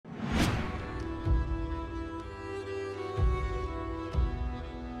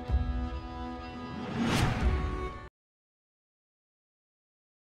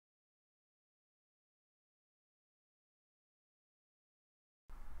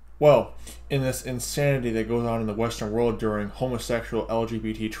Well, in this insanity that goes on in the Western world during homosexual,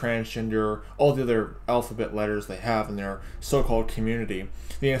 LGBT, transgender, all the other alphabet letters they have in their so-called community,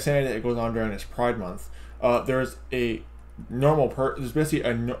 the insanity that goes on during this Pride Month, there's a there's basically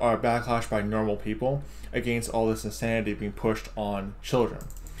a backlash by normal people against all this insanity being pushed on children.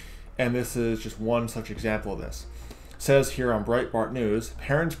 And this is just one such example of this. It says here on Breitbart News,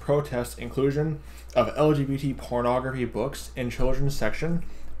 parents protest inclusion of LGBT pornography books in children's section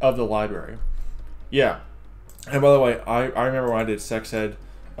of the library. Yeah. And by the way, I remember when I did sex ed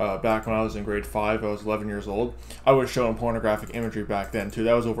back when I was in grade 5, I was 11 years old. I was shown pornographic imagery back then too.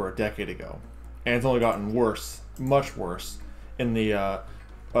 That was over a decade ago. And it's only gotten worse, much worse, in the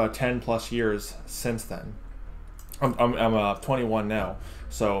 10 plus years since then. I'm 21 now,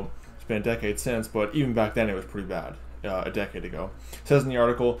 so it's been a decade since, but even back then it was pretty bad. A decade ago. It says in the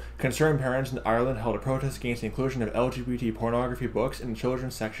article, concerned parents in Ireland held a protest against the inclusion of LGBT pornography books in the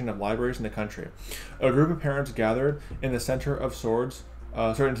children's section of libraries in the country. A group of parents gathered in the Centre of Swords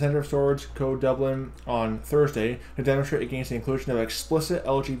Code Dublin on Thursday to demonstrate against the inclusion of explicit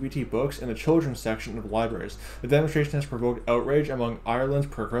LGBT books in the children's section of libraries. The demonstration has provoked outrage among Ireland's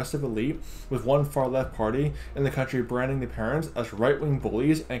progressive elite, with one far-left party in the country branding the parents as right-wing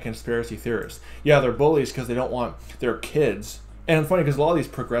bullies and conspiracy theorists. Yeah, they're bullies because they don't want their kids. And it's funny because a lot of these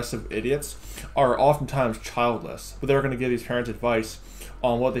progressive idiots are oftentimes childless, but they're going to give these parents advice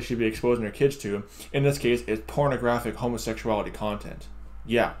on what they should be exposing their kids to. In this case, it's pornographic homosexuality content.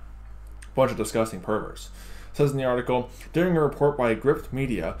 Yeah, bunch of disgusting perverts. It says in the article, during a report by Gripped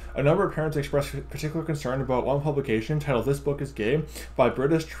Media, a number of parents expressed particular concern about one publication titled "This Book is Gay" by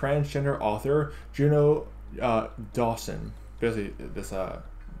British transgender author Juno Dawson. Basically, this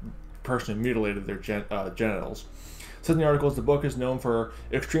person who mutilated their genitals. It says in the articles, the book is known for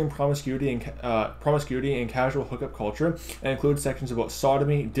extreme promiscuity and casual hookup culture, and includes sections about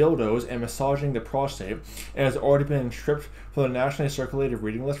sodomy, dildos, and massaging the prostate, and has already been stripped from the nationally circulated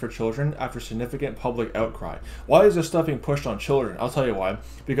reading list for children after significant public outcry. Why is this stuff being pushed on children? I'll tell you why.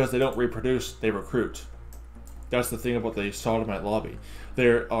 Because they don't reproduce, they recruit. That's the thing about the sodomite lobby. They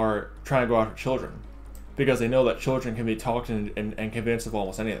are trying to go after children, because they know that children can be talked and convinced of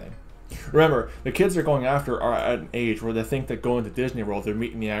almost anything. Remember, the kids they're going after are at an age where they think that going to Disney World, they're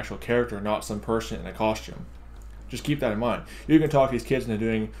meeting the actual character, not some person in a costume. Just keep that in mind. You can talk these kids into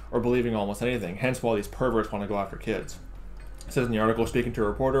doing or believing almost anything, hence why these perverts want to go after kids. It says in the article, speaking to a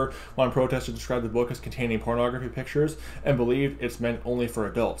reporter, one protester described the book as containing pornography pictures and believed it's meant only for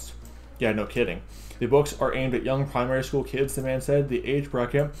adults. Yeah, no kidding. The books are aimed at young primary school kids, the man said. The age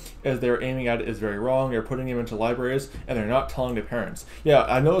bracket as they're aiming at it is very wrong. They're putting them into libraries, and they're not telling the parents. Yeah,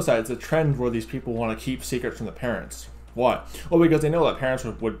 I noticed that it's a trend where these people want to keep secrets from the parents. Why? Well, because they know that parents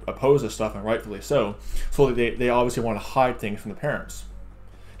would oppose this stuff, and rightfully so. So they obviously want to hide things from the parents.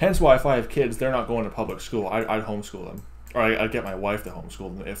 Hence why if I have kids, they're not going to public school. I'd homeschool them. Or I'd get my wife to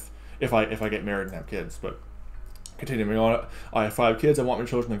homeschool them if I get married and have kids, but... Continuing on, I have 5 kids. I want my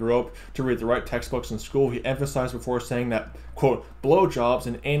children to grow up to read the right textbooks in school. He emphasized before saying that, quote, blowjobs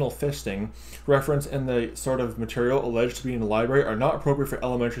and anal fisting referenced in the sort of material alleged to be in the library are not appropriate for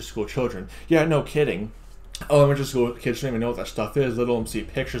elementary school children. Yeah, no kidding. Elementary school kids don't even know what that stuff is, let alone see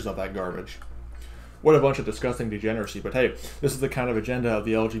pictures of that garbage. What a bunch of disgusting degeneracy. But hey, this is the kind of agenda of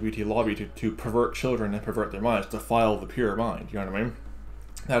the LGBT lobby to pervert children and pervert their minds, to defile the pure mind. You know what I mean?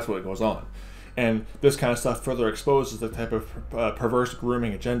 That's what goes on. And this kind of stuff further exposes the type of perverse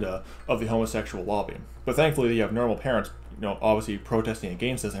grooming agenda of the homosexual lobby. But thankfully, you have normal parents, obviously protesting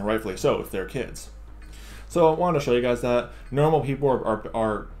against this, and rightfully so, if they're kids. So I wanted to show you guys that normal people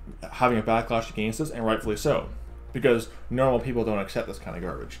are having a backlash against this, and rightfully so, because normal people don't accept this kind of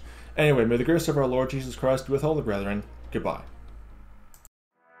garbage. Anyway, may the grace of our Lord Jesus Christ be with all the brethren. Goodbye.